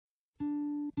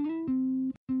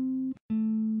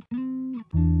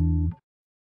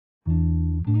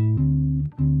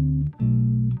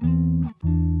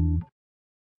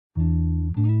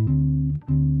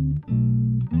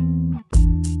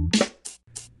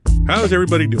How's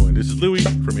everybody doing? This is Louie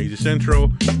from Asia Central,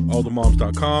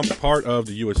 allthemoms.com, part of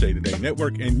the USA Today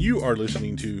Network, and you are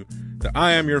listening to the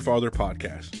I Am Your Father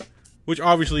podcast, which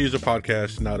obviously is a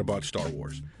podcast not about Star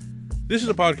Wars. This is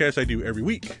a podcast I do every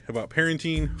week about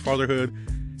parenting, fatherhood,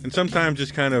 and sometimes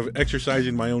just kind of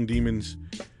exercising my own demons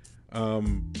so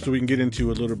we can get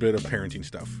into a little bit of parenting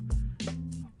stuff.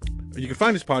 You can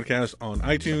find this podcast on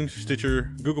iTunes,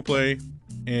 Stitcher, Google Play,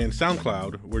 and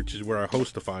SoundCloud, which is where I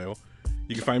host the file.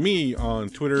 You can find me on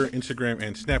Twitter, Instagram,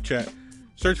 and Snapchat.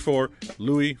 Search for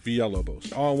Louie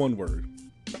Villalobos, all one word.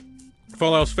 If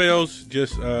all else fails,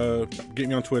 just get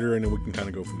me on Twitter and then we can kind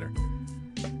of go from there.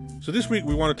 So this week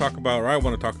I want to talk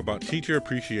about Teacher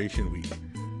Appreciation Week.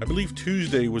 I believe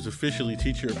Tuesday was officially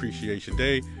Teacher Appreciation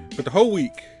Day, but the whole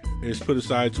week is put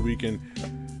aside so we can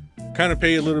kind of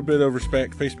pay a little bit of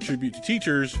respect, pay some tribute to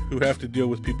teachers who have to deal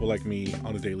with people like me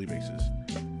on a daily basis.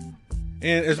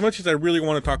 And as much as I really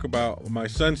want to talk about my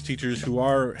son's teachers who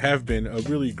have been a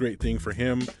really great thing for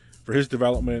him, for his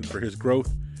development, for his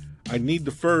growth, I need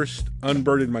to first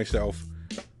unburden myself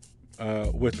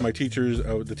with my teachers,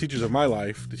 the teachers of my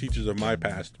life, the teachers of my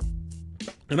past,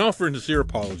 and offer a sincere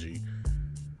apology.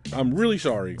 I'm really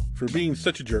sorry for being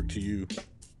such a jerk to you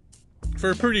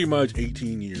for pretty much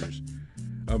 18 years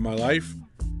of my life,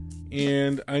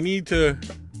 and I need to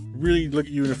really look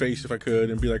at you in the face if I could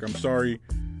and be like, I'm sorry.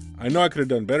 I know I could have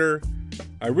done better.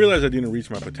 I realize I didn't reach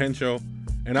my potential,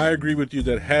 and I agree with you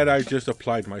that had I just really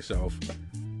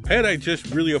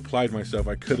applied myself,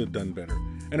 I could have done better.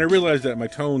 And I realize that my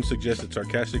tone suggests it's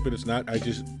sarcastic, but it's not. I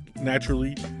just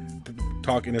naturally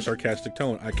talk in a sarcastic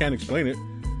tone. I can't explain it,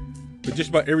 but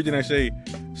just about everything I say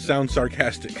sounds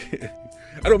sarcastic.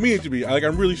 I don't mean it to be.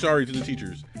 I'm really sorry to the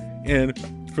teachers. And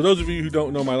for those of you who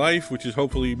don't know my life, which is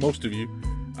hopefully most of you,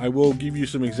 I will give you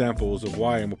some examples of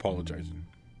why I'm apologizing.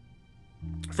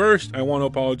 First, I want to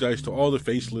apologize to all the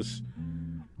faceless,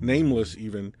 nameless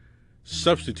even,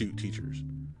 substitute teachers.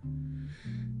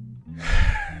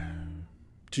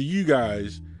 To you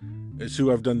guys, it's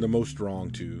who I've done the most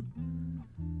wrong to.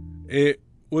 It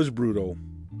was brutal.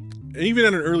 And even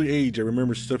at an early age, I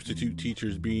remember substitute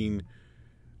teachers being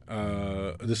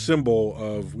the symbol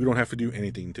of we don't have to do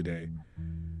anything today.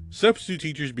 Substitute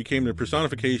teachers became the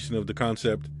personification of the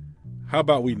concept, how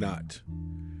about we not?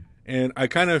 And I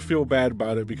kind of feel bad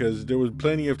about it because there was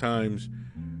plenty of times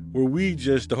where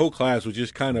the whole class was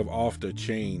just kind of off the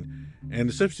chain. And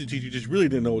the substitute teacher just really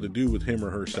didn't know what to do with him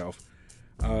or herself.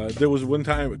 There was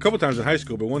a couple times in high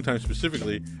school, but one time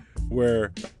specifically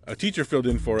where a teacher filled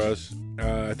in for us.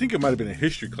 I think it might have been a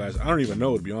history class. I don't even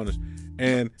know, to be honest.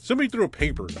 And somebody threw a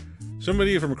paper.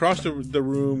 Somebody from across the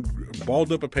room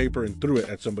balled up a paper and threw it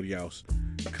at somebody else.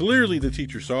 Clearly the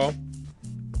teacher saw,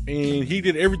 and he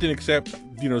did everything except,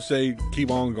 say, keep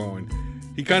on going.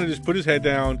 He kind of just put his head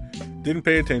down, didn't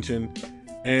pay attention,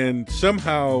 and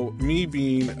somehow me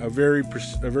being a very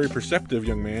perceptive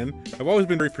young man, I've always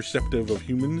been very perceptive of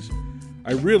humans,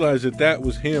 I realized that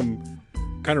was him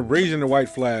kind of raising the white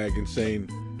flag and saying,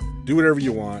 do whatever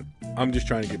you want, I'm just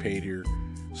trying to get paid here.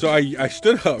 So I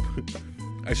stood up.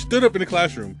 I stood up in the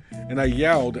classroom and I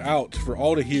yelled out for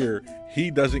all to hear,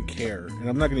 he doesn't care. And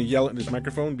I'm not going to yell it in this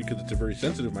microphone because it's a very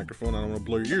sensitive microphone. I don't want to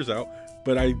blow your ears out.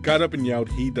 But I got up and yelled,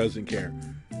 he doesn't care.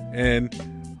 And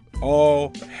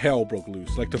all hell broke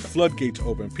loose. Like the floodgates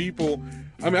opened.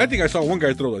 I think I saw one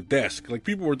guy throw a desk. Like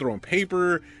people were throwing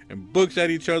paper and books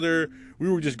at each other. We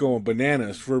were just going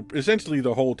bananas for essentially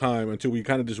the whole time until we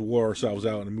kind of just wore ourselves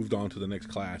out and moved on to the next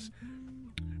class.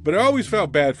 But I always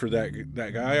felt bad for that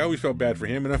guy. I always felt bad for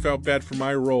him, and I felt bad for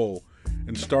my role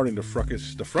in starting the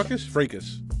fracas.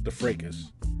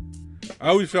 I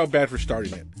always felt bad for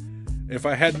starting it. If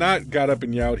I had not got up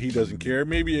and yelled, he doesn't care,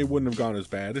 maybe it wouldn't have gone as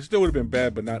bad. It still would have been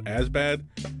bad, but not as bad.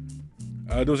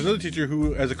 There was another teacher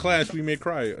who, as a class, we made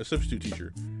cry, a substitute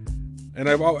teacher. And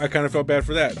I kind of felt bad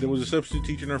for that. There was a substitute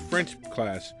teacher in our French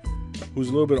class who was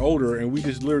a little bit older, and we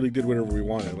just literally did whatever we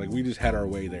wanted. Like, we just had our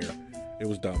way there. It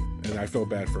was dumb, and I felt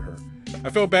bad for her. I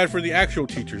felt bad for the actual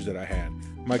teachers that I had.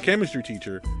 My chemistry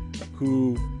teacher,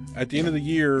 who at the end of the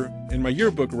year in my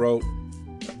yearbook wrote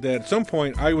that at some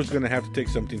point I was going to have to take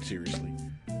something seriously.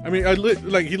 I mean,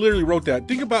 he literally wrote that.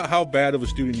 Think about how bad of a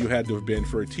student you had to have been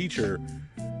for a teacher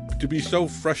to be so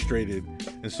frustrated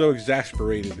and so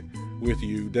exasperated with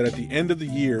you that at the end of the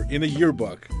year in a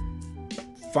yearbook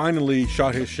finally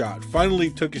shot his shot, finally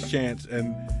took his chance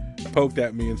and poked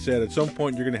at me and said, at some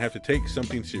point you're going to have to take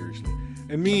something seriously.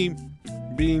 And me,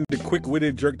 being the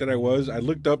quick-witted jerk that I was, I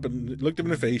looked him in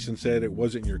the face and said, it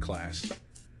wasn't your class.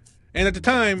 And at the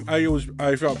time,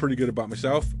 I felt pretty good about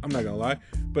myself. I'm not going to lie,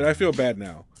 but I feel bad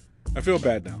now.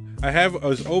 I have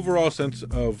an overall sense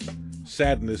of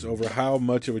sadness over how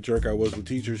much of a jerk I was with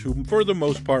teachers who, for the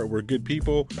most part, were good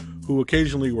people, who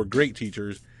occasionally were great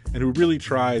teachers, and who really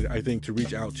tried, I think, to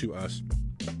reach out to us.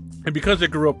 And because I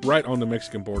grew up right on the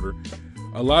Mexican border,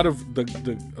 a lot of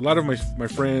my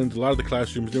friends, a lot of the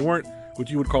classrooms, they weren't what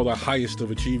you would call the highest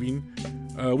of achieving.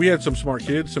 We had some smart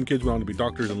kids. Some kids went on to be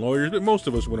doctors and lawyers, but most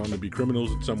of us went on to be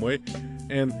criminals in some way.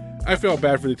 And I felt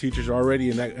bad for the teachers already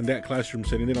in that classroom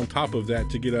setting. And then on top of that,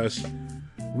 to get us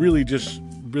really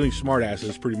smart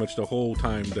asses pretty much the whole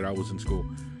time that I was in school.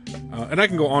 And I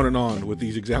can go on and on with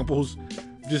these examples.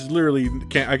 Just literally,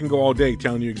 I can go all day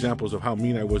telling you examples of how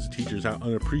mean I was to teachers, how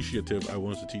unappreciative I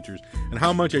was to teachers, and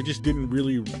how much I just didn't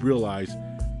really realize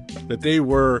that they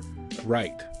were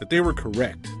right, that they were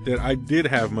correct, that I did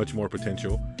have much more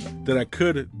potential, that I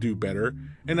could do better,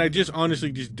 and I just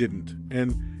honestly just didn't.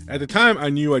 And at the time, I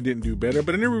knew I didn't do better,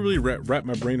 but I never really wrapped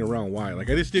my brain around why. Like,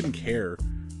 I just didn't care.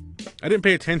 I didn't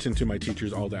pay attention to my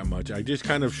teachers all that much. I just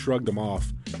kind of shrugged them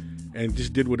off and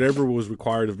just did whatever was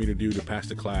required of me to do to pass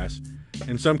the class.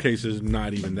 In some cases,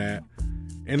 not even that.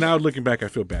 And now looking back, I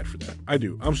feel bad for that. I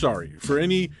do. I'm sorry. For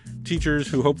any teachers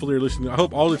who hopefully are listening, I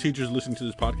hope all the teachers listening to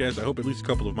this podcast, I hope at least a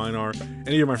couple of mine are.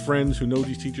 Any of my friends who know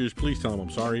these teachers, please tell them I'm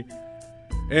sorry.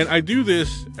 And I do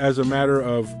this as a matter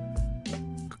of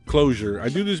closure. I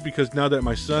do this because now that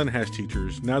my son has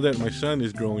teachers, now that my son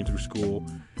is growing through school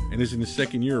and is in his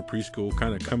second year of preschool,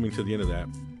 kind of coming to the end of that,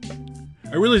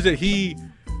 I realize that he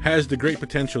has the great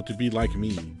potential to be like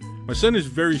me. My son is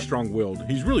very strong-willed.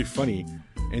 He's really funny,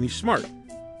 and he's smart.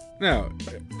 Now,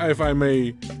 if I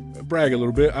may brag a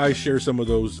little bit, I share some of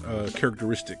those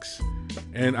characteristics,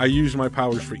 and I use my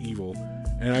powers for evil,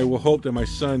 and I will hope that my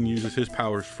son uses his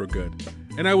powers for good.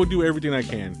 And I will do everything I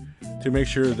can to make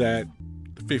sure that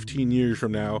 15 years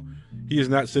from now, he is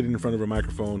not sitting in front of a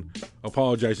microphone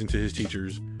apologizing to his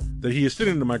teachers, that he is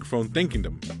sitting in the microphone thanking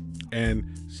them, and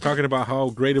talking about how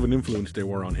great of an influence they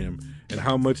were on him, and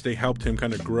how much they helped him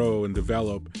kind of grow and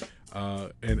develop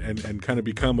and kind of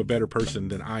become a better person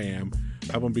than I am,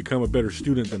 help him become a better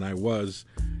student than I was,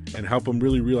 and help him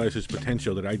really realize his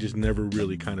potential that I just never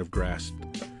really kind of grasped.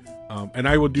 And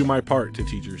I will do my part to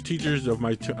teachers of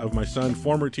my son,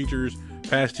 former teachers,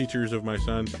 past teachers of my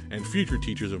son, and future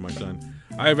teachers of my son.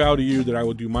 I vow to you that I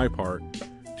will do my part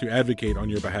to advocate on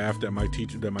your behalf, that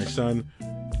my son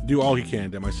do all he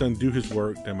can, that my son do his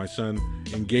work, that my son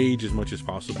engage as much as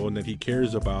possible, and that he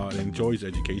cares about and enjoys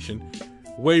education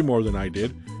way more than I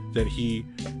did, that he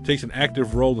takes an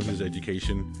active role in his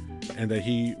education, and that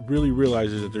he really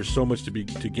realizes that there's so much to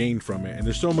gain from it, and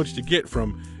there's so much to get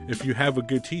from, if you have a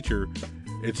good teacher,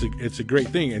 it's a great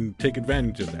thing, and take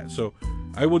advantage of that. So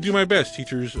I will do my best,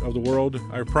 teachers of the world.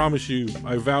 I promise you,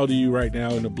 I vow to you right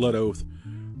now in a blood oath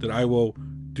that I will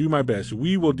do my best.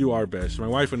 We will do our best. My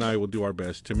wife and I will do our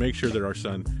best to make sure that our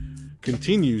son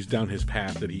continues down his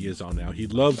path that he is on now. He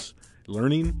loves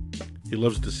learning. He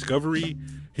loves discovery.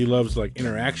 He loves like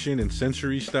interaction and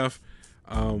sensory stuff.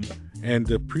 And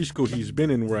the preschool he's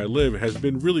been in where I live has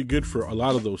been really good for a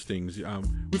lot of those things.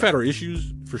 We've had our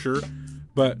issues for sure,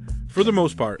 but for the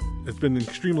most part, it's been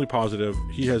extremely positive.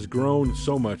 He has grown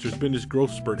so much. There's been this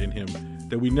growth spurt in him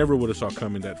that we never would have saw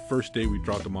coming that first day we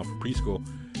dropped him off at preschool.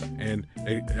 And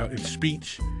his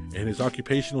speech and his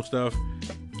occupational stuff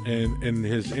and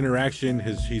his interaction,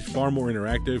 he's far more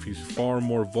interactive. He's far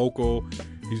more vocal.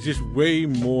 He's just way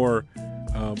more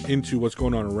into what's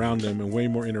going on around him and way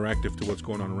more interactive to what's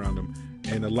going on around him.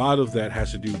 And a lot of that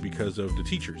has to do because of the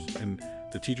teachers and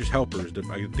the teachers' helpers.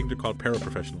 I think they're called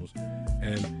paraprofessionals,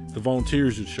 and the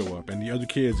volunteers who show up, and the other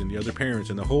kids and the other parents,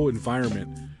 and the whole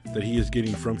environment that he is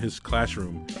getting from his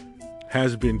classroom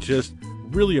has been just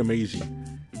really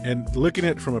amazing. And looking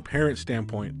at it from a parent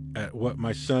standpoint at what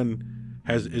my son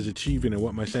is achieving and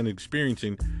what my son is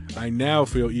experiencing, I now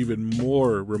feel even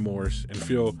more remorse and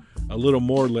feel a little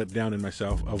more let down in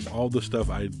myself of all the stuff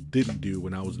I didn't do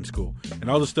when I was in school, and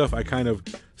all the stuff I kind of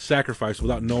sacrificed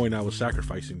without knowing I was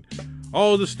sacrificing.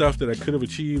 All the stuff that I could have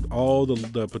achieved, all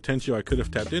the potential I could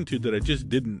have tapped into that I just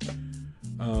didn't.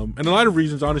 And a lot of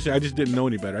reasons, honestly, I just didn't know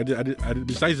any better. I did,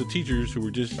 besides the teachers who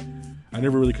were just, I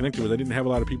never really connected with. I didn't have a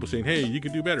lot of people saying, hey, you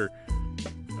could do better.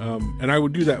 And we will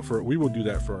do that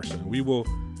for our son. We will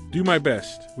do my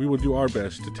best. We will do our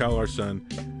best to tell our son,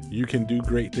 you can do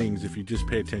great things if you just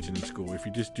pay attention in school, if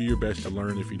you just do your best to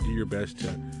learn, if you do your best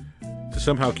to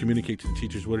somehow communicate to the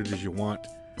teachers what it is you want.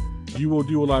 You will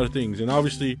do a lot of things. And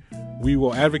obviously, we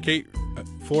will advocate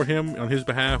for him on his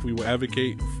behalf. We will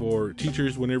advocate for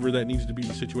teachers whenever that needs to be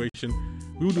the situation.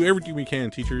 We will do everything we can,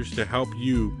 teachers, to help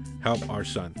you help our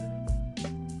son.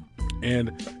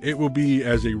 And it will be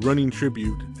as a running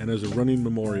tribute and as a running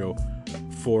memorial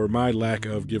for my lack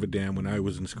of give a damn when I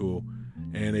was in school,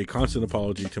 and a constant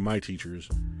apology to my teachers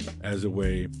as a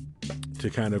way to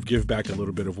kind of give back a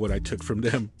little bit of what I took from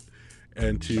them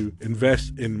and to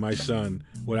invest in my son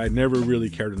what I never really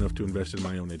cared enough to invest in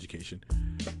my own education.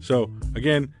 So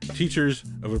again, teachers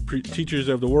of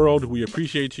the world, we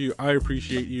appreciate you. I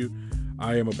appreciate you.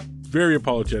 I am very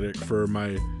apologetic for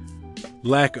my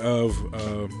lack of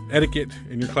etiquette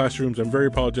in your classrooms. I'm very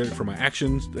apologetic for my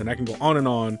actions, and I can go on and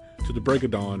on to the break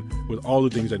of dawn with all the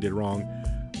things I did wrong.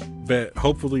 But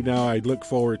hopefully now I look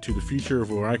forward to the future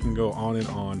of where I can go on and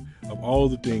on of all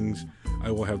the things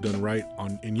I will have done right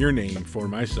in your name for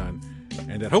my son,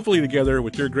 and that hopefully together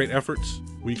with your great efforts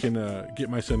we can get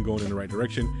my son going in the right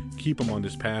direction, keep him on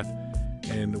this path,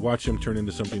 and watch him turn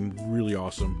into something really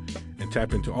awesome and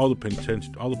tap into all the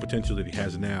potential that he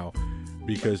has now.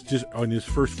 Because just on his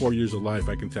first 4 years of life,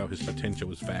 I can tell his potential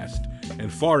was vast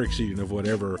and far exceeding of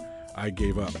whatever I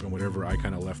gave up and whatever I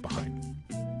kind of left behind.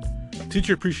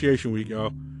 Teacher Appreciation Week,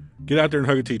 y'all. Get out there and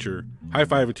hug a teacher, high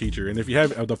five a teacher, and if you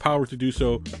have the power to do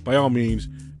so, by all means,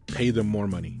 pay them more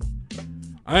money.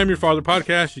 I Am Your Father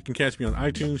Podcast. You can catch me on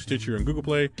iTunes, Stitcher, and Google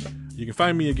Play. You can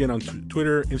find me again on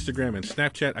Twitter, Instagram, and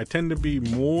Snapchat. I tend to be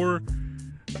more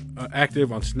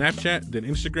active on Snapchat than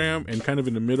Instagram, and kind of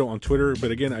in the middle on Twitter.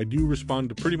 But again, I do respond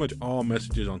to pretty much all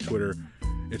messages on Twitter.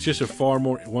 It's just a far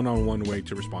more one-on-one way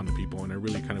to respond to people, and I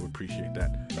really kind of appreciate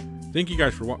that. Thank you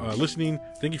guys for listening.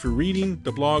 Thank you for reading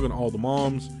the blog on All the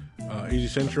Moms,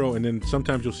 AZ Central, and then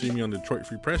sometimes you'll see me on the Detroit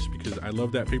Free Press because I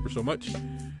love that paper so much.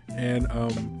 And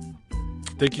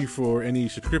thank you for any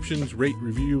subscriptions, rate,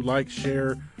 review, like,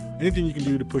 share. Anything you can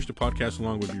do to push the podcast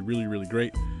along would be really, really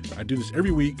great. I do this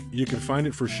every week. You can find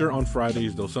it for sure on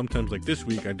Fridays, though sometimes like this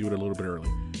week I do it a little bit early.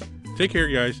 Take care,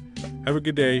 guys. Have a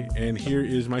good day. And here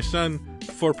is my son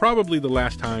for probably the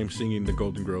last time singing the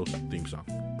Golden Girls theme song.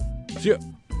 See ya.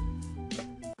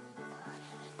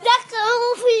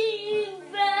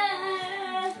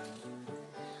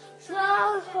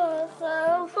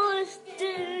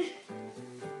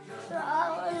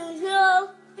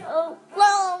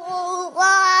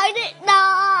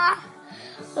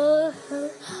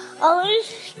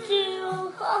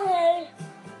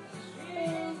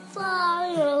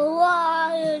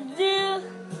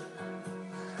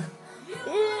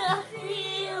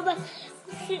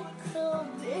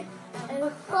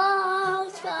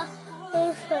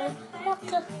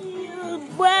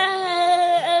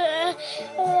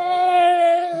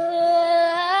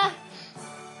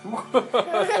 Ha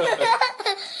ha ha ha!